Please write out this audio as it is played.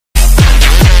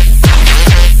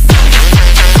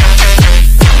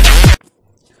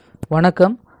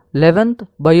வணக்கம். 11th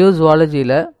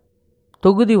பயோசுவாலஜியில்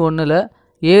தொகுதி 1ல்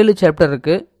 7 சாப்டர்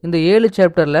இருக்குது. இந்த 7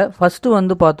 சாப்டரில் ஃபஸ்ட்டு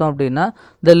வந்து பார்த்தோம் அப்படின்னா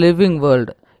த லிவிங்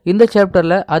வேர்ல்டு. இந்த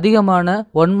சாப்டரில் அதிகமான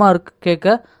 1 மார்க்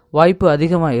கேட்க வாய்ப்பு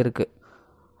அதிகமாக இருக்குது.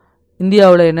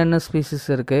 இந்தியாவில் என்னென்ன ஸ்பீசிஸ்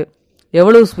இருக்குது,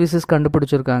 எவ்வளவு ஸ்பீசிஸ்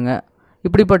கண்டுபிடிச்சிருக்காங்க,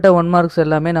 இப்படிப்பட்ட 1 மார்க்ஸ்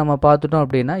எல்லாமே நம்ம பார்த்துட்டோம்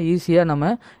அப்படின்னா ஈஸியாக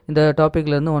நம்ம இந்த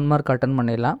டாப்பிக்லேருந்து 1 மார்க் அட்டன்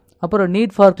பண்ணிடலாம். அப்புறம்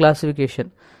நீட் ஃபார்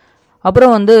கிளாஸிஃபிகேஷன்,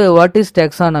 அப்புறம் வந்து வாட் இஸ்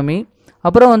டெக்ஸானமி,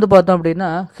 அப்புறம் வந்து பார்த்தோம் அப்படின்னா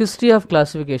ஹிஸ்ட்ரி ஆஃப்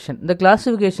கிளாஸிஃபிகேஷன். இந்த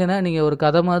கிளாஸிஃபிகேஷனை நீங்கள் ஒரு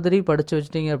கதை மாதிரி படித்து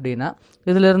வச்சிட்டிங்க அப்படின்னா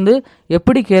இதிலிருந்து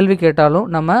எப்படி கேள்வி கேட்டாலும்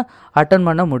நம்ம அட்டன்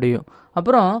பண்ண முடியும்.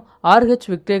 அப்புறம் ஆர்ஹெச்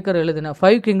விக்டேக்கர் எழுதின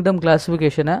 5 கிங்டம்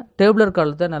கிளாஸிஃபிகேஷனை டேபிளர்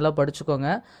காலத்தை நல்லா படிச்சுக்கோங்க.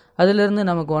 அதிலிருந்து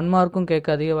நமக்கு 1 மார்க்கும் கேட்க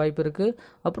அதிக வாய்ப்பு இருக்குது.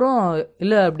 அப்புறம்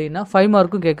இல்லை அப்படின்னா 5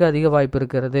 மார்க்கும் கேட்க அதிக வாய்ப்பு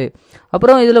இருக்கிறது.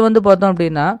 அப்புறம் இதில் வந்து பார்த்தோம்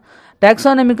அப்படின்னா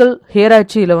டாக்ஸானமிக்கல்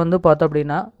ஹியரார்ச்சியில் வந்து பார்த்தோம்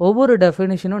அப்படின்னா ஒவ்வொரு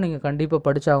டெஃபினிஷனும் நீங்கள் கண்டிப்பாக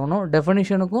படித்தாகணும்.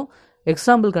 டெஃபினிஷனுக்கும்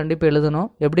எக்ஸாம்பிள் கண்டிப்பாக எழுதணும்.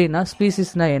 எப்படின்னா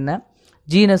ஸ்பீசிஸ்னால் என்ன,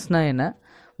 ஜீனஸ்னால் என்ன,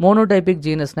 மோனோடைபிக்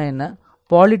ஜீனஸ்னால் என்ன,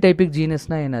 பாலிடைபிக்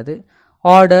ஜீனஸ்னால் என்னது,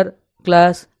 ஆர்டர்,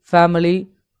 கிளாஸ், ஃபேமிலி.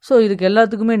 ஸோ இதுக்கு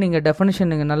எல்லாத்துக்குமே நீங்கள்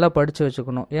டெஃபினிஷன் நீங்கள் நல்லா படித்து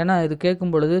வச்சுக்கணும். ஏன்னா இது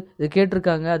கேட்கும் பொழுது இது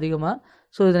கேட்டிருக்காங்க அதிகமாக.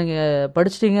 ஸோ இதை நீங்கள்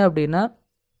படிச்சிட்டிங்க அப்படின்னா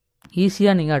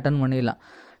ஈஸியாக நீங்கள் அட்டன் பண்ணிடலாம்.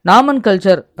 நாமன்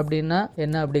கல்ச்சர் அப்படின்னா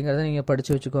என்ன அப்படிங்கிறத நீங்கள்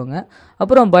படித்து வச்சுக்கோங்க.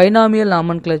 அப்புறம் பைனாமியல்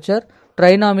நாமன் கிளச்சர்,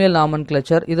 ட்ரைனாமியல் நாமன்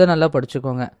கிளச்சர், இதை நல்லா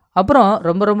படிச்சுக்கோங்க. அப்புறம்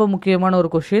ரொம்ப ரொம்ப முக்கியமான ஒரு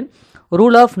கொஷின்,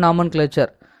 ரூல் ஆஃப் நாமன்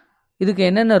கிளச்சர். இதுக்கு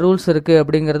என்னென்ன ரூல்ஸ் இருக்குது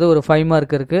அப்படிங்கிறது ஒரு 5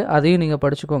 மார்க் இருக்குது, அதையும் நீங்கள்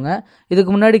படிச்சுக்கோங்க.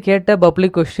 இதுக்கு முன்னாடி கேட்ட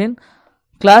public question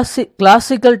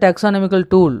classical taxonomical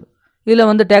tool. இதில்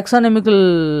வந்து டாக்ஸானமிக்கல்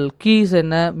கீஸ்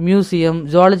என்ன, museum,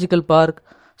 zoological park,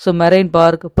 so marine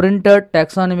park, printed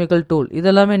taxonomical tool,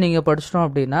 இதெல்லாமே நீங்கள் படிச்சிட்டோம்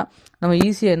அப்படின்னா நம்ம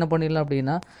ஈஸியாக என்ன பண்ணிடலாம்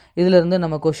அப்படின்னா இதிலேருந்து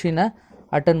நம்ம கொஷினை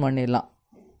அட்டன் பண்ணிடலாம்.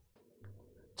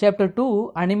 சாப்டர் 2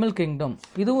 அனிமல் கிங்டம்,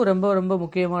 இதுவும் ரொம்ப ரொம்ப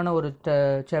முக்கியமான ஒரு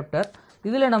சாப்டர்.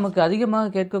 இதில் நமக்கு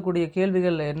அதிகமாக கேட்கக்கூடிய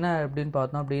கேள்விகள் என்ன அப்படின்னு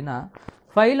பார்த்தோம் அப்படின்னா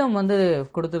ஃபைலம் வந்து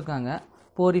கொடுத்துருக்காங்க.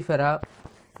 போரிஃபெரா,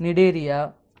 நிடேரியா,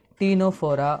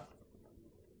 டீனோஃபோரா,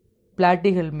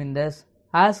 பிளாட்டிஹெல்மிந்தஸ்,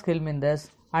 ஆஸ்ஹெல்மிந்தஸ்,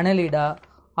 அனலிடா,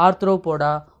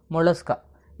 ஆர்த்ரோபோடா, மொலஸ்கா,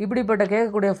 இப்படிப்பட்ட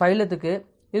கேட்கக்கூடிய ஃபைலத்துக்கு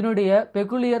இதனுடைய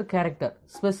பெகுலியர் கேரக்டர்,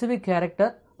 ஸ்பெசிஃபிக்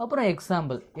கேரக்டர், அப்புறம்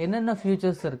எக்ஸாம்பிள் என்னென்ன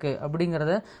ஃபியூச்சர்ஸ் இருக்குது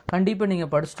அப்படிங்கிறத கண்டிப்பாக நீங்கள்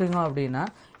படிச்சிட்டிங்க அப்படின்னா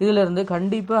இதிலிருந்து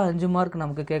கண்டிப்பாக 5 மார்க்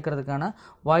நமக்கு கேட்கறதுக்கான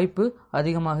வாய்ப்பு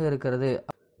அதிகமாக இருக்கிறது.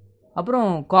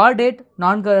 அப்புறம் கார்டேட்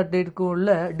நான் கார்டேட்டுக்கு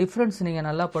உள்ள டிஃப்ரென்ஸ் நீங்கள்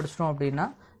நல்லா படிச்சிட்டோம் அப்படின்னா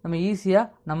நம்ம ஈஸியாக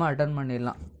நம்ம அட்டன்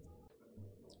பண்ணிடலாம்.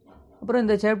 அப்புறம்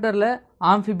இந்த சாப்டரில்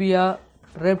ஆம்ஃபிபியா,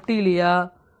 ரெப்டீலியா,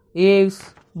 ஏவ்ஸ்,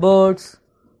 பேர்ட்ஸ்,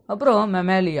 அப்புறம்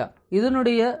மெமாலியா,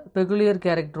 இதனுடைய பெகுலியர்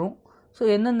கேரக்டரும், ஸோ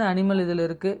எந்தெந்த அனிமல் இதில்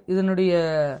இருக்குது, இதனுடைய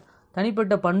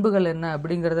தனிப்பட்ட பண்புகள் என்ன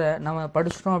அப்படிங்கிறத நம்ம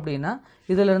படிச்சிட்டோம் அப்படின்னா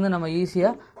இதிலிருந்து நம்ம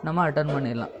ஈஸியாக நம்ம அட்டன்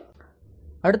பண்ணிடலாம்.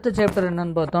 அடுத்த சாப்டர்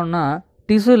என்னன்னு பார்த்தோம்னா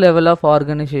டிஷ்யூ லெவல் ஆஃப்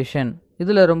ஆர்கனைசேஷன்.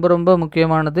 இதில் ரொம்ப ரொம்ப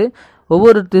முக்கியமானது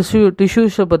ஒவ்வொரு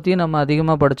டிஷ்யூஸை பற்றியும் நம்ம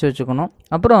அதிகமாக படித்து வச்சுக்கணும்.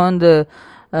 அப்புறம் இந்த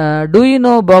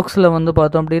டூயினோ பாக்ஸில் வந்து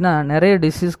பார்த்தோம் அப்படின்னா நிறைய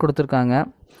டிசீஸ் கொடுத்துருக்காங்க,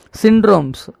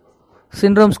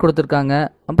 சிண்ட்ரோம்ஸ் கொடுத்துருக்காங்க.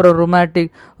 அப்புறம்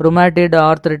ருமேட்டிட்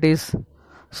ஆர்த்ரைட்டிஸ்,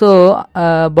 ஸோ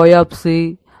பயாப்சி,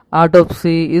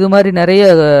 ஆட்டோப்சி, இது மாதிரி நிறைய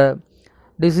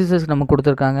டிசீசஸ் நம்ம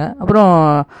கொடுத்துருக்காங்க. அப்புறம்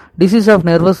disease of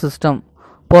nervous system,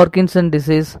 Parkinson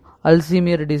disease,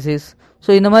 Alzheimer disease, so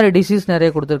இந்த மாதிரி டிசீஸ் நிறைய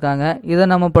கொடுத்துருக்காங்க. இதை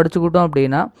நம்ம படிச்சுக்கிட்டோம்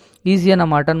அப்படின்னா ஈஸியாக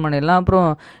நம்ம அட்டன் பண்ணிடலாம். அப்புறம்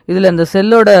இதில் இந்த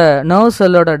நர்வ்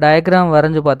செல்லோட டயக்ராம்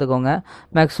வரைஞ்சி பார்த்துக்கோங்க,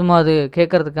 மேக்ஸிமம் அது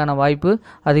கேட்கறதுக்கான வாய்ப்பு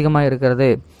அதிகமாக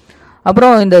இருக்கிறது.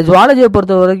 அப்புறம் இந்த ஜுவாலஜியை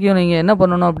பொறுத்த வரைக்கும் நீங்கள் என்ன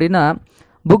பண்ணணும் அப்படின்னா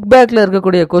புக் பேக்கில்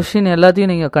இருக்கக்கூடிய கொஷின்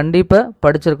எல்லாத்தையும் நீங்கள் கண்டிப்பாக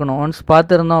படிச்சிருக்கணும். ஒன்ஸ்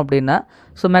பார்த்துருந்தோம் அப்படின்னா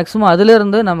ஸோ மேக்ஸிமம்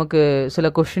அதிலிருந்து நமக்கு சில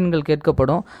கொஷின்கள்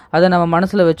கேட்கப்படும். அதை நம்ம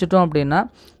மனசில் வச்சுட்டோம் அப்படின்னா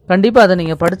கண்டிப்பாக அதை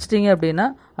நீங்கள் படிச்சிட்டிங்க அப்படின்னா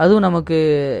அதுவும் நமக்கு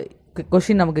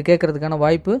கொஷின் நமக்கு கேட்கறதுக்கான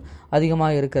வாய்ப்பு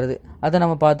அதிகமாக இருக்கிறது. அதை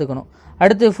நம்ம பார்த்துக்கணும்.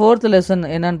 அடுத்து 4th லெசன்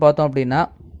என்னன்னு பார்த்தோம் அப்படின்னா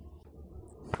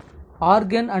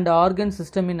organ and organ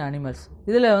system in animals.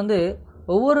 இதில் வந்து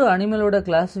ஒவ்வொரு அனிமலோட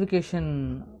கிளாஸிஃபிகேஷன்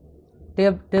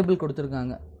டேபிள்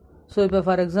கொடுத்துருக்காங்க. ஸோ இப்போ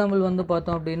ஃபார் எக்ஸாம்பிள் வந்து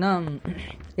பார்த்தோம் அப்படின்னா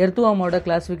எர்த்துவாமோட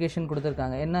கிளாஸிஃபிகேஷன்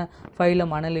கொடுத்துருக்காங்க. என்ன,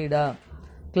 phylum அனலிடா,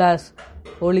 class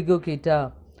ஒலிகோகீட்டா,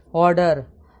 order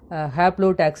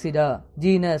ஹாப்ளோடாக்சிடா,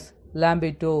 genus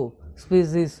லாம்பிட்டோ,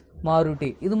 species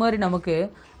மாருட்டி, இது மாதிரி நமக்கு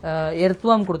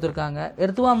எர்த்துவாம் கொடுத்துருக்காங்க.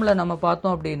 எர்த்துவாமில் நம்ம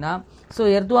பார்த்தோம் அப்படின்னா ஸோ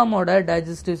எர்த்துவாமோட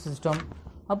டைஜஸ்டிவ் சிஸ்டம்,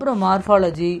 அப்புறம்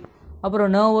மார்ஃபாலஜி,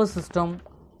 அப்புறம் nervous system,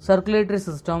 circulatory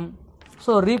system,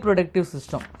 so reproductive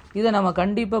system, இதை நம்ம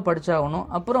கண்டிப்பாக படித்தாகணும்.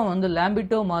 அப்புறம் வந்து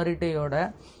லாம்பிட்டோ மாரிட்டையோட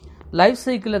லைஃப்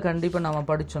சைக்கிளை கண்டிப்பாக நம்ம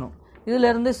படிச்சணும்.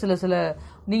 இதிலேருந்து சில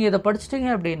நீங்கள் இதை படிச்சிட்டிங்க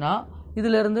அப்படின்னா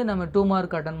இதிலேருந்து நம்ம 2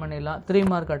 மார்க் அட்டன் பண்ணிடலாம், 3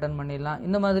 மார்க் அட்டன் பண்ணிடலாம்.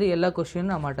 இந்த மாதிரி எல்லா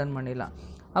கொஷினும் நம்ம அட்டன் பண்ணிடலாம்.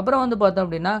 அப்புறம் வந்து பார்த்தோம்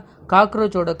அப்படின்னா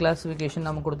காக்ரோச்சோட கிளாஸிஃபிகேஷன்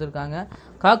நம்ம கொடுத்துருக்காங்க.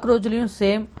 காக்ரோச்லேயும்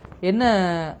சேம் என்ன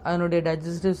அதனுடைய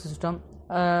டைஜஸ்டிவ் சிஸ்டம்,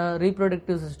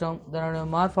 ரீப்ரொடக்டிவ் சிஸ்டம், இதனுடைய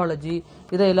மார்ஃபாலஜி,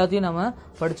 இதை எல்லாத்தையும் நம்ம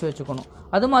படித்து வச்சுக்கணும்.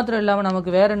 அது மாத்திரம் இல்லாமல் நமக்கு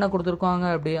வேறு என்ன கொடுத்துருக்காங்க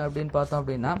அப்படின்னு பார்த்தோம்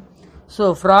அப்படின்னா, ஸோ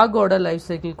ஃப்ராகோட லைஃப்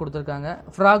சைக்கிள் கொடுத்துருக்காங்க.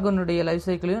 ஃப்ராகனுடைய லைஃப்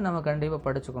சைக்கிளையும் நம்ம கண்டிப்பாக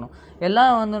படிச்சுக்கணும்.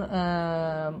 எல்லாம் வந்து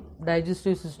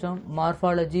digestive system,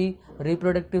 morphology,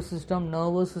 reproductive system,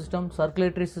 nervous system,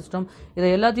 circulatory system, இதை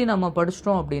எல்லாத்தையும் நம்ம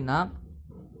படிச்சிட்டோம் அப்படின்னா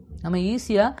நம்ம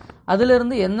ஈஸியாக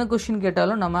அதிலிருந்து என்ன கொஷின்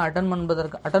கேட்டாலும் நம்ம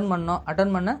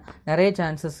அட்டன் பண்ண நிறைய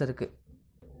சான்சஸ் இருக்குது.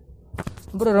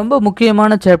 அப்புறம் ரொம்ப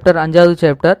முக்கியமான சாப்டர் 5வது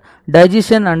சாப்டர்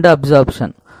டைஜஷன் அண்ட்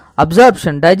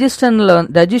அப்சார்ப்ஷன்.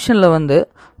 டைஜஷனில் வந்து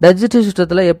டைஜஸ்டிவ்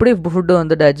சிஸ்டத்தில் எப்படி ஃபுட்டு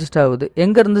வந்து டைஜஸ்ட் ஆகுது,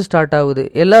 எங்கேருந்து ஸ்டார்ட் ஆகுது,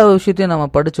 எல்லா விஷயத்தையும் நம்ம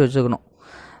படித்து வச்சுக்கணும்.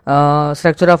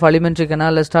 ஸ்ட்ரக்சர் ஆஃப் அலிமெண்ட்ரி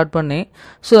கெனாலில் ஸ்டார்ட் பண்ணி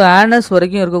ஸோ ஆனஸ்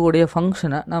வரைக்கும் இருக்கக்கூடிய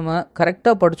ஃபங்க்ஷனை நம்ம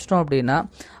கரெக்டாக படிச்சிட்டோம் அப்படின்னா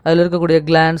அதில் இருக்கக்கூடிய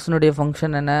கிளான்ஸினுடைய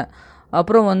ஃபங்க்ஷன் என்ன,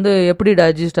 அப்புறம் வந்து எப்படி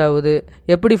டைஜஸ்ட் ஆகுது,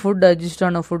 எப்படி ஃபுட் டைஜஸ்ட்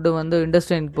ஆன ஃபுட்டு வந்து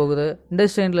இண்டஸ்ட்ரைனுக்கு போகுது,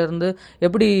 இண்டஸ்ட்ரைன்லேருந்து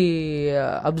எப்படி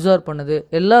அப்சார்ப் பண்ணுது,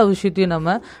 எல்லா விஷயத்தையும்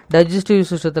நம்ம டைஜஸ்டிவ்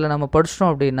சிஸ்டத்தில் நம்ம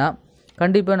படிச்சிட்டோம் அப்படின்னா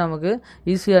கண்டிப்பாக நமக்கு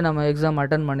ஈஸியாக நம்ம எக்ஸாம்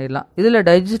அட்டன் பண்ணிடலாம். இதில்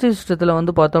டைஜஸ்டிவ் சிஸ்டத்தில்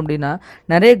வந்து பார்த்தோம் அப்படின்னா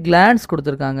நிறைய கிளான்ஸ்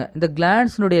கொடுத்துருக்காங்க. இந்த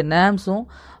கிளான்ஸினுடைய நேம்ஸும்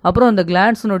அப்புறம் இந்த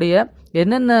கிளான்ஸினுடைய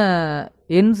என்னென்ன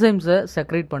என்சைம்ஸை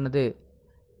செக்ரேட் பண்ணுது,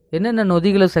 என்னென்ன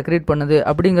நொதிகளை செக்ரேட் பண்ணுது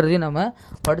அப்படிங்கிறதையும் நம்ம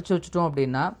படித்து வச்சுட்டோம்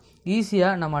அப்படின்னா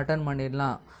ஈஸியாக நம்ம அட்டன்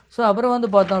பண்ணிடலாம். ஸோ அப்புறம் வந்து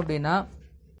பார்த்தோம் அப்படின்னா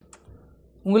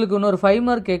உங்களுக்கு இன்னொரு 5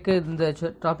 மார்க் கேட்க இந்த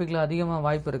டாப்பிக்கில் அதிகமாக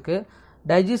வாய்ப்பு இருக்குது.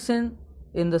 Digestion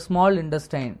in the small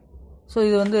intestine. So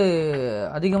இது வந்து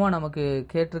அதிகமாக நமக்கு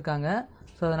கேட்டிருக்காங்க.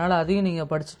 ஸோ அதனால் அதையும் நீங்கள்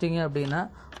படிச்சிட்டிங்க அப்படின்னா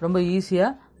ரொம்ப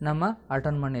ஈஸியாக நம்ம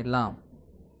அட்டன் பண்ணிடலாம்.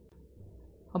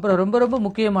 அப்புறம் ரொம்ப ரொம்ப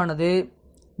முக்கியமானது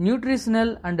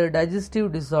nutritional and digestive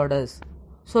disorders.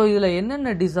 So இதில்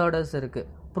என்னென்ன டிஸார்டர்ஸ் இருக்குது,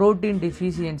 புரோட்டீன்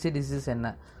டிஃபிஷியன்சி டிசீஸ் என்ன,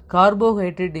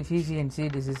 கார்போஹைட்ரேட் டிஃபிஷியன்சி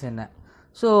டிசீஸ் என்ன.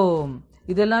 ஸோ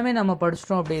இதெல்லாமே நம்ம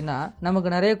படிச்சிட்டோம் அப்படின்னா நமக்கு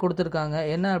நிறைய கொடுத்துருக்காங்க.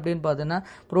 என்ன அப்படின்னு பார்த்தோன்னா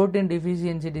புரோட்டீன்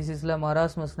டிஃபிஷியன்சி டிசீஸில்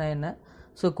மராஸ்மஸ்னால் என்ன,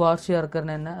 ஸோ குவார்ஷியா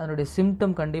இருக்கர்னு என்ன, அதனுடைய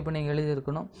சிம்டம் கண்டிப்பாக நீங்கள்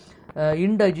எழுதியிருக்கணும்.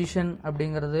 இன்டைஜஷன்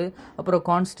அப்படிங்கிறது, அப்புறம்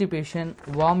constipation,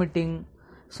 vomiting,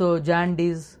 so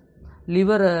jaundice,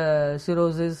 liver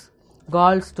cirrhosis,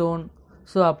 கால் ஸ்டோன்,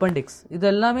 ஸோ அப்பெண்டிக்ஸ்,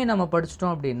 இதெல்லாமே நம்ம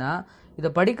படிச்சிட்டோம் அப்படின்னா இதை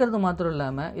படிக்கிறது மாத்திரம்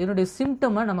இல்லாமல் இதனுடைய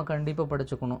சிம்டமை நம்ம கண்டிப்பாக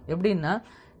படிச்சுக்கணும். எப்படின்னா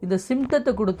இந்த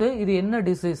சிம்டத்தை கொடுத்து இது என்ன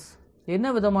டிசீஸ், என்ன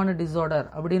விதமான டிஸார்டர்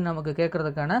அப்படின்னு நமக்கு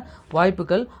கேட்கறதுக்கான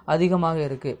வாய்ப்புகள் அதிகமாக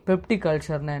இருக்குது. பெப்டிக்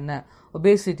கல்ச்சர்னா என்ன,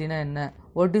 ஒபேசிட்டினா என்ன,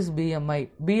 வாட் இஸ்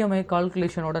பிஎம்ஐ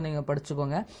கால்குலேஷனோட நீங்கள்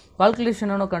படிச்சுக்கோங்க.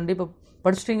 கால்குலேஷனோட கண்டிப்பாக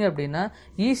படிச்சிட்டிங்க அப்படின்னா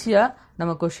ஈஸியாக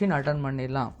நம்ம கொஷின் அட்டன்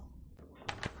பண்ணிடலாம்.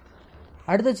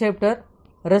 அடுத்த சாப்டர்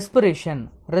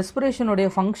ரெஸ்பிரேஷனுடைய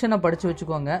ஃபங்க்ஷனை படித்து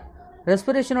வச்சுக்கோங்க.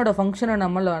 ரெஸ்பிரேஷனோட ஃபங்க்ஷனை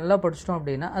நம்ம நல்லா படிச்சிட்டோம்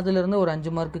அப்படின்னா அதிலிருந்து ஒரு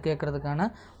 5 மார்க்கு கேட்கறதுக்கான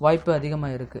வாய்ப்பு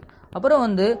அதிகமாக இருக்குது. அப்புறம்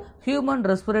வந்து ஹியூமன்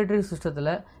ரெஸ்பிரேட்டரி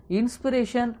சிஸ்டத்தில்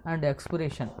இன்ஸ்பிரேஷன் அண்ட்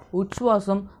எக்ஸ்பிரேஷன்,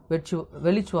 உச்சுவாசம்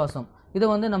வெளிச்சுவாசம், இதை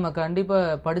வந்து நம்ம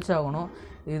கண்டிப்பாக படித்தாகணும்.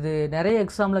 இது நிறைய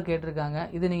எக்ஸாமில் கேட்டிருக்காங்க.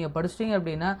 இது நீங்கள் படிச்சிட்டிங்க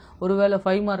அப்படின்னா ஒருவேளை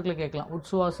 5 மார்க்கில் கேட்கலாம்.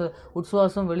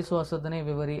 உட்சுவாசம் வெளிச்சுவாசத்தினை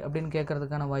விவரி அப்படின்னு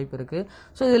கேட்கறதுக்கான வாய்ப்பு இருக்குது.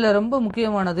 ஸோ இதில் ரொம்ப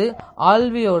முக்கியமானது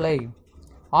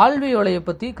ஆல்வியோலையை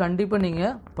பற்றி கண்டிப்பாக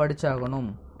நீங்கள் படித்தாகணும்.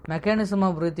 மெக்கானிசம்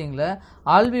ஆஃப் ப்ரீத்திங்கில்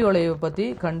ஆல்வியோலையை பற்றி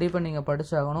கண்டிப்பாக நீங்கள்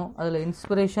படித்தாகணும். அதில்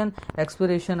இன்ஸ்பிரேஷன்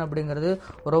எக்ஸ்பிரேஷன் அப்படிங்கிறது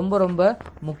ரொம்ப ரொம்ப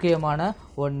முக்கியமான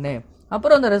ஒன்று.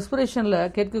 அப்புறம் அந்த ரெஸ்பிரேஷனில்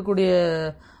கேட்கக்கூடிய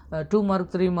 2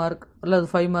 மார்க் 3 மார்க் அல்லது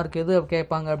 5 மார்க் எது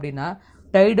கேட்பாங்க அப்படின்னா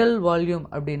டைடல் வால்யூம்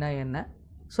அப்படின்னா என்ன,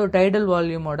 ஸோ டைடல்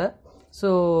வால்யூமோட ஸோ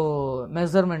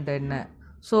மெஷர்மெண்ட் என்ன,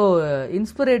 ஸோ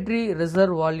இன்ஸ்பிரேட்டரி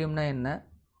ரிசர்வ் வால்யூம்னா என்ன,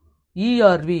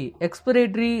 இஆர்வி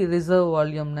எக்ஸ்பிரேட்டரி ரிசர்வ்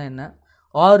வால்யூம்னா என்ன,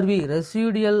 ஆர்வி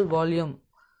ரெசிடியல் வால்யூம்,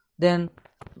 தென்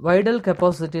வைடல்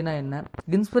கெப்பாசிட்டினா என்ன,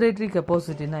 இன்ஸ்பிரேட்டரி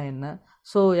கெப்பாசிட்டினா என்ன,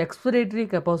 ஸோ எக்ஸ்பிரேட்டரி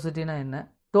கெப்பாசிட்டினா என்ன,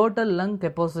 டோட்டல் லங்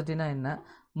கெப்பாசிட்டினா என்ன,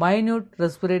 minute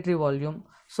respiratory volume,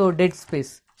 so dead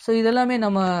space. So இதெல்லாமே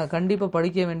நம்ம கண்டிப்பாக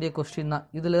படிக்க வேண்டிய கொஸ்டின் தான்.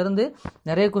 இதிலேருந்து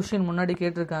நிறைய கொஸ்டின் முன்னாடி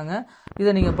கேட்டிருக்காங்க.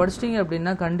 இதை நீங்கள் படிச்சிட்டிங்க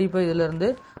அப்படின்னா கண்டிப்பாக இதிலேருந்து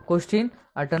கொஸ்டின்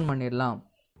அட்டன் பண்ணிடலாம்.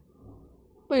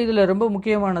 இப்போ இதில் ரொம்ப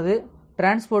முக்கியமானது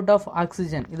டிரான்ஸ்போர்ட் ஆஃப்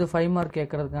ஆக்சிஜன், இது 5 மார்க்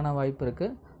கேட்கறதுக்கான வாய்ப்பு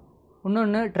இருக்குது.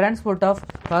 இன்னொன்று transport of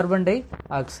carbon di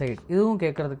oxide, இதுவும்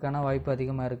கேட்கறதுக்கான வாய்ப்பு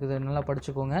அதிகமாக இருக்குது. நல்லா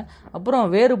படிச்சுக்கோங்க. அப்புறம்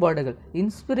வேறுபாடுகள்,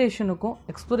 இன்ஸ்பிரேஷனுக்கும்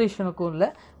எக்ஸ்பிரேஷனுக்கும் உள்ள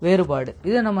வேறுபாடு,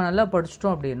 இதை நம்ம நல்லா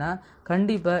படிச்சிட்டோம் அப்படின்னா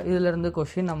கண்டிப்பாக இதிலேருந்து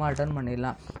கொஷின் நம்ம அட்டன்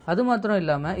பண்ணிடலாம். அது மாத்திரம்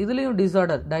இல்லாமல் இதுலேயும்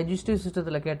டிஸார்டர், டைஜஸ்டிவ்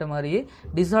சிஸ்டத்தில் கேட்ட மாதிரியே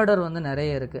டிஸார்டர் வந்து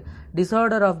நிறைய இருக்குது.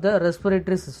 Disorder of the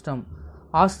respiratory system,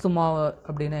 asthma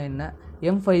அப்படின்னா என்ன,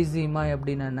 எம்ஃபைசீமா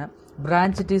அப்படின்னா என்ன,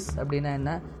 பிரான்சிட்டிஸ் அப்படின்னா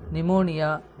என்ன,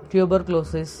 pneumonia,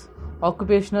 tuberculosis,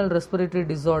 occupational respiratory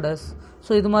disorders,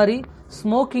 so இது மாதிரி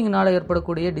ஸ்மோக்கிங்னால்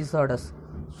ஏற்படக்கூடிய டிஸார்டர்ஸ்.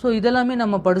 ஸோ இதெல்லாமே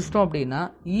நம்ம படிச்சிட்டோம் அப்படின்னா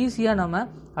ஈஸியாக நம்ம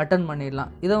அட்டன்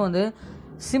பண்ணிடலாம். இதை வந்து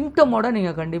சிம்டமோட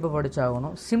நீங்கள் கண்டிப்பாக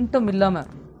படிச்சாகணும். சிம்டம் இல்லாமல்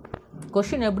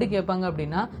கொஷின் எப்படி கேட்பாங்க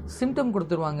அப்படின்னா சிம்டம்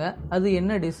கொடுத்துருவாங்க, அது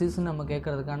என்ன டிசீஸ்ன்னு நம்ம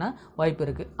கேட்கறதுக்கான வாய்ப்பு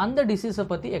இருக்குது. அந்த டிசீஸை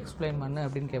பற்றி எக்ஸ்பிளைன் பண்ணு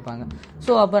அப்படின்னு கேட்பாங்க.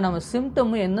 ஸோ அப்போ நம்ம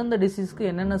சிம்டம் எந்தெந்த டிசீஸ்க்கு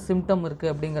என்னென்ன சிம்டம்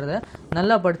இருக்குது அப்படிங்கிறத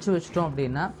நல்லா படித்து வச்சிட்டோம்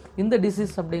அப்படின்னா இந்த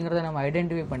டிசீஸ் அப்படிங்கிறத நம்ம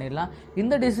ஐடென்டிஃபை பண்ணிடலாம்.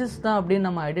 இந்த டிசீஸ் தான் அப்படின்னு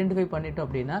நம்ம ஐடென்டிஃபை பண்ணிட்டோம்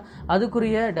அப்படின்னா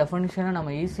அதுக்குரிய டெஃபினிஷனை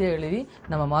நம்ம ஈஸியாக எழுதி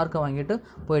நம்ம மார்க்கை வாங்கிட்டு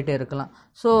போயிட்டே இருக்கலாம்.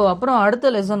 ஸோ அப்புறம்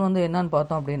அடுத்த லெசன் வந்து என்னன்னு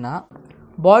பார்த்தோம் அப்படின்னா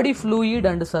பாடி ஃப்ளூயிட்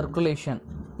அண்ட் சர்க்குலேஷன்.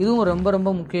 இதுவும் ரொம்ப ரொம்ப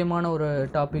முக்கியமான ஒரு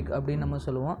டாபிக் அப்படின்னு நம்ம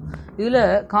சொல்லுவோம். இதில்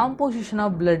காம்போசிஷன்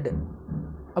ஆஃப் பிளட்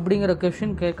அப்படிங்கிற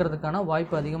கொஷின் கேட்கறதுக்கான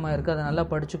வாய்ப்பு அதிகமாக இருக்குது. அதை நல்லா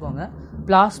படிச்சுக்கோங்க.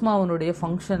 பிளாஸ்மாவினுடைய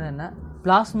ஃபங்க்ஷன் என்ன,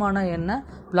 பிளாஸ்மானா என்ன,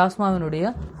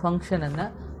 பிளாஸ்மாவினுடைய ஃபங்க்ஷன் என்ன,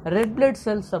 ரெட் பிளட்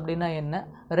செல்ஸ் அப்படின்னா என்ன,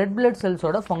 ரெட் பிளட்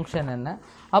செல்ஸோட ஃபங்க்ஷன் என்ன,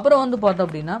 அப்புறம் வந்து பார்த்தோம்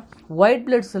அப்படின்னா ஒயிட்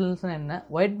பிளட் செல்ஸ் என்ன,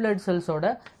 ஒயிட் பிளட்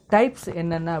செல்ஸோட டைப்ஸ்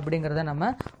என்னென்ன அப்படிங்கிறத நம்ம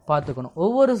பார்த்துக்கணும்.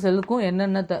 ஒவ்வொரு செல்லுக்கும்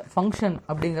என்னென்ன ஃபங்க்ஷன்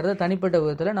அப்படிங்கிறத தனிப்பட்ட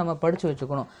விதத்தில் நம்ம படித்து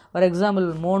வச்சுக்கணும். ஃபார் எக்ஸாம்பிள்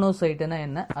மோனோசைட்டுனா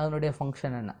என்ன, அதனுடைய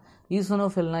ஃபங்க்ஷன் என்ன,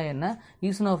 ஈசனோஃபில்னா என்ன,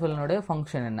 ஈசனோஃபில்னுடைய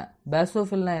ஃபங்க்ஷன் என்ன,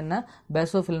 பேசோஃபில்னா என்ன,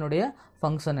 பேசோஃபில்னுடைய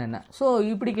ஃபங்க்ஷன் என்ன. ஸோ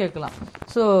இப்படி கேட்கலாம்.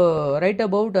 So right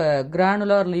about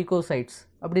granular leucocytes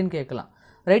அப்படின்னு கேட்கலாம்,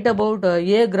 right about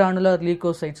A granular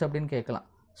leucocytes அப்படின்னு கேட்கலாம்.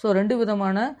 ஸோ ரெண்டு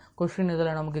விதமான கொஷின்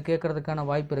இதில் நமக்கு கேட்கறதுக்கான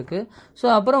வாய்ப்பு இருக்குது. ஸோ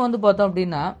அப்புறம் வந்து பார்த்தோம்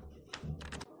அப்படின்னா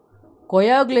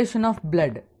கொயாகுலேஷன் ஆஃப்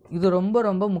பிளட், இது ரொம்ப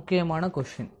ரொம்ப முக்கியமான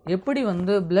கொஷின். எப்படி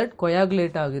வந்து பிளட்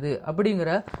கொயாகுலேட் ஆகுது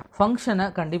அப்படிங்கிற ஃபங்க்ஷனை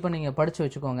கண்டிப்பாக நீங்கள் படித்து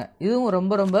வச்சுக்கோங்க. இதுவும்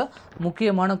ரொம்ப ரொம்ப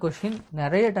முக்கியமான கொஷின்,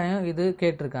 நிறைய டைம் இது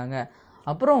கேட்டிருக்காங்க.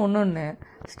 அப்புறம் இன்னொன்று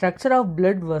structure of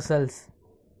blood vessels,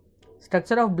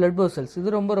 structure of blood vessels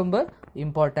இது ரொம்ப ரொம்ப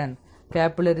இம்பார்ட்டன்ட்.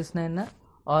 கேபிலரிஸ்னா என்ன,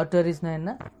 ஆர்டரிஸ்னா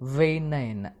என்ன, வெயின்னா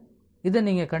என்ன, இதை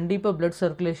நீங்கள் கண்டிப்பாக பிளட்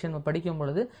சர்க்குலேஷன் படிக்கும்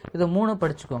பொழுது இதை 3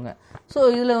 படிச்சுக்கோங்க. ஸோ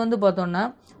இதில் வந்து பார்த்தோன்னா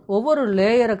ஒவ்வொரு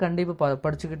லேயரை கண்டிப்பாக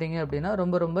படிச்சுக்கிட்டீங்க அப்படின்னா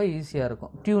ரொம்ப ரொம்ப ஈஸியாக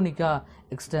இருக்கும். டியூனிக்கா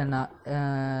எக்ஸ்டர்னா,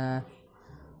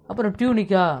 அப்புறம்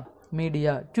tunica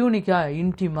media, tunica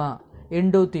intima,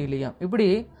 endothelium, இப்படி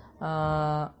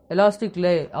எலாஸ்டிக்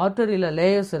ஆர்டரியில்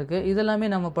லேயர்ஸ் இருக்குது. இதெல்லாமே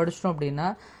நம்ம படிச்சிட்டோம் அப்படின்னா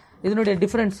இதனுடைய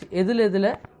டிஃப்ரென்ஸ் எதில்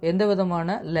எந்த விதமான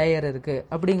லேயர் இருக்குது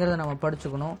அப்படிங்கிறத நம்ம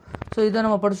படிச்சுக்கணும். ஸோ இதை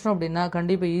நம்ம படிச்சிட்டோம் அப்படின்னா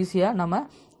கண்டிப்பாக ஈஸியாக நம்ம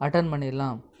அட்டன்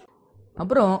பண்ணிடலாம்.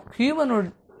 அப்புறம் ஹியூமனோட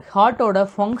ஹார்ட்டோட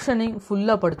ஃபங்க்ஷனிங்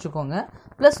ஃபுல்லாக படிச்சுக்கோங்க,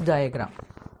 ப்ளஸ்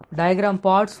டயக்ராம்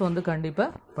பார்ட்ஸ் வந்து கண்டிப்பாக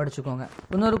படிச்சுக்கோங்க.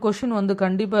 இன்னொரு கொஷின் வந்து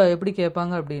கண்டிப்பாக எப்படி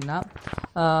கேட்பாங்க அப்படின்னா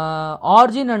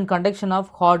origin and conduction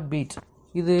of heart beat.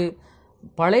 இது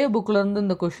பழைய புக்கிலேருந்து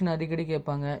இந்த கொஷின் அடிக்கடி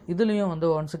கேட்பாங்க, இதுலேயும் வந்து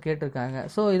ஒன்ஸ் கேட்டிருக்காங்க.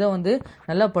 ஸோ இதை வந்து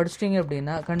நல்லா படிச்சிட்டிங்க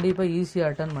அப்படின்னா கண்டிப்பாக ஈஸியாக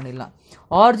அட்டன் பண்ணிடலாம்.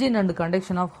 Origin and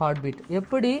conduction of heart beat,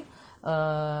 எப்படி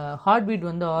ஹார்ட் பீட்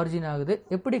வந்து ஆரிஜின் ஆகுது,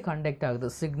 எப்படி கண்டக்ட் ஆகுது,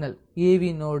 signal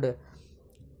AV node,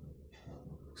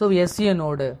 so S A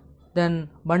node, then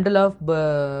bundle of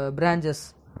branches,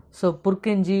 so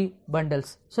புர்கெஞ்சி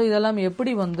bundles. So இதெல்லாம்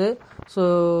எப்படி வந்து ஸோ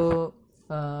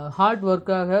ஹார்ட்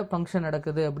ஒர்க்காக ஃபங்க்ஷன்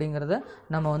நடக்குது அப்படிங்கிறத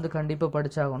நம்ம வந்து கண்டிப்பாக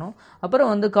படித்தாகணும். அப்புறம்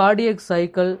வந்து கார்டியக்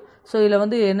சைக்கிள், ஸோ இதில்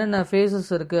வந்து என்னென்ன ஃபேஸஸ்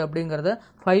இருக்குது அப்படிங்கிறத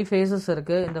 5 ஃபேஸஸ்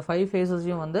இருக்குது. இந்த 5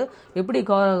 ஃபேஸஸையும் வந்து எப்படி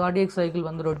கார்டியக் சைக்கிள்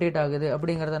வந்து ரொட்டேட் ஆகுது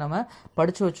அப்படிங்கிறத நம்ம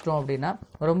படித்து வச்சிட்டோம் அப்படின்னா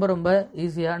ரொம்ப ரொம்ப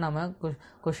ஈஸியாக நம்ம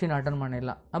கொஷின் அட்டன்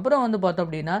பண்ணிடலாம். அப்புறம் வந்து பார்த்தோம்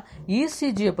அப்படின்னா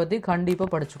இசிஜியை பற்றி கண்டிப்பாக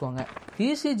படிச்சுக்கோங்க.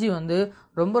 இசிஜி வந்து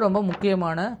ரொம்ப ரொம்ப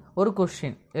முக்கியமான ஒரு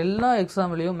கொஷின், எல்லா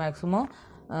எக்ஸாம்லேயும் மேக்ஸிமம்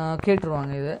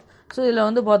கேட்டுருவாங்க இது. ஸோ இதில்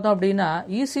வந்து பார்த்தோம் அப்படின்னா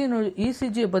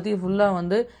இசிஜியை பற்றி ஃபுல்லாக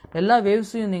வந்து எல்லா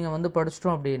வேவ்ஸையும் நீங்கள் வந்து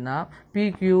படிச்சிட்டோம் அப்படின்னா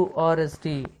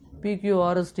பிக்யூஆர்எஸ்டி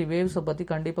வேவ்ஸை பற்றி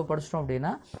கண்டிப்பாக படிச்சிட்டோம்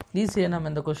அப்படின்னா ஈஸியாக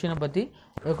நம்ம இந்த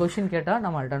கொஷின் கேட்டால்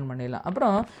நம்ம அட்டன் பண்ணிடலாம்.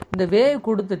 அப்புறம் இந்த வேவ்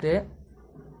கொடுத்துட்டு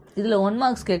இதில் 1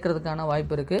 மார்க்ஸ் கேட்கறதுக்கான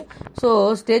வாய்ப்பு இருக்குது. ஸோ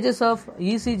ஸ்டேஜஸ் ஆஃப்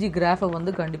இசிஜி கிராஃபை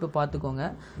வந்து கண்டிப்பாக பார்த்துக்கோங்க.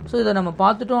 ஸோ இதை நம்ம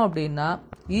பார்த்துட்டோம் அப்படின்னா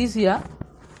ஈஸியாக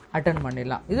அட்டன்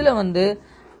பண்ணிடலாம். இதில் வந்து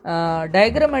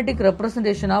diagrammatic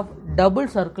representation of double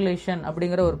circulation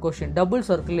அப்படிங்கிற ஒரு கொஷின், டபுள்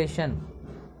சர்க்குலேஷன்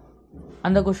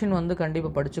அந்த கொஷின் வந்து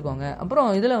கண்டிப்பாக படிச்சுக்கோங்க. அப்புறம்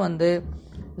இதில் வந்து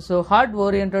ஸோ ஹார்ட்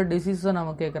ஓரியன்டட் டிசீஸை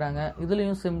நம்ம கேட்குறாங்க,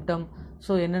 இதுலேயும் சிம்டம்,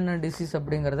 ஸோ என்னென்ன டிசீஸ்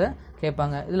அப்படிங்கிறத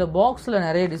கேட்பாங்க. இதில் பாக்ஸில்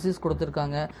நிறைய டிசீஸ்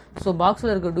கொடுத்துருக்காங்க. ஸோ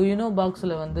பாக்ஸில் இருக்க டூயூனோ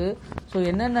பாக்ஸில் வந்து ஸோ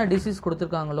என்னென்ன டிசீஸ்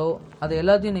கொடுத்துருக்காங்களோ அது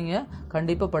எல்லாத்தையும் நீங்கள்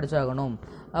கண்டிப்பாக படிச்சாகணும்.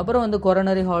 அப்புறம் வந்து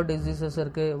கொரோனரி ஹார்ட் டிசீசஸ்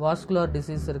இருக்குது, வாஸ்குலர்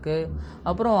டிசீஸ் இருக்குது,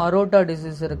 அப்புறம் அரோட்டா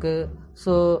டிசீஸ் இருக்குது.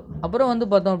 ஸோ அப்புறம் வந்து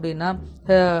பார்த்தோம் அப்படின்னா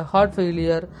heart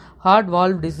failure, heart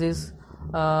valve disease,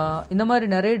 இந்த மாதிரி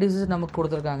நிறைய டிசீஸ் நமக்கு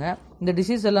கொடுத்துருக்காங்க. இந்த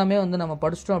டிசீஸ் எல்லாமே வந்து நம்ம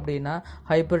படிச்சிட்டோம் அப்படின்னா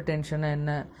ஹைப்பர் டென்ஷன்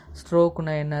என்ன,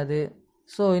 ஸ்ட்ரோக்னா என்னது,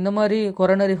 ஸோ இந்த மாதிரி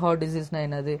கொரோனரி ஹார்ட் டிசீஸ்னால்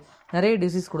என்னது, நிறைய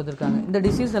டிசீஸ் கொடுத்துருக்காங்க. இந்த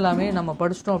டிசீஸ் எல்லாமே நம்ம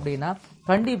படிச்சிட்டோம் அப்படின்னா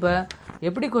கண்டிப்பாக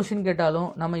எப்படி கொஸ்டின் கேட்டாலும்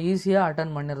நம்ம ஈஸியாக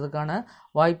அட்டன் பண்ணுறதுக்கான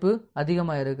வாய்ப்பு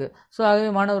அதிகமாக இருக்குது. ஸோ ஆகவே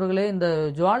மாணவர்களே, இந்த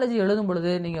ஜுவாலஜி எழுதும்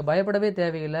பொழுது நீங்கள் பயப்படவே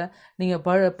தேவையில்லை.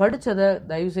 நீங்கள் படித்ததை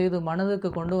தயவுசெய்து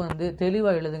மனதுக்கு கொண்டு வந்து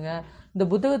தெளிவாக எழுதுங்க. இந்த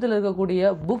புத்தகத்தில் இருக்கக்கூடிய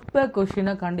புக் பேக்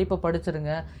கொஷினை கண்டிப்பாக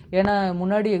படிச்சிருங்க. ஏன்னா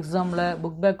முன்னாடி எக்ஸாமில்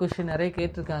புக் பேக் கொஷின் நிறைய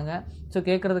கேட்டிருக்காங்க. ஸோ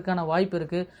கேட்குறதுக்கான வாய்ப்பு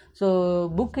இருக்குது. ஸோ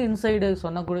புக் இன்சைடு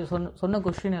சொன்ன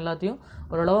கொஷின் எல்லாத்தையும்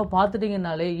ஓரளவாக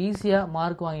பார்த்துட்டிங்கனாலே ஈஸியாக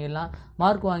மார்க் வாங்கிடலாம்.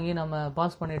 மார்க் வாங்கி நம்ம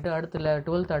பாஸ் பண்ணிவிட்டு அடுத்த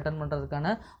 12th அட்டன்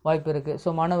பண்ணுறதுக்கான வாய்ப்பு இருக்குது.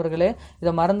 ஸோ மாணவர்களே,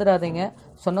 இதை மறந்துடாதீங்க.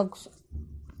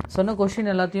 சொன்ன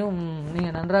கொஷின் எல்லாத்தையும்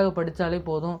நீங்கள் நன்றாக படித்தாலே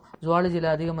போதும்,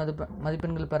 ஜுவாலஜியில் அதிக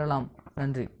மதிப்பெண்கள் பெறலாம்.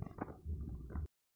 நன்றி.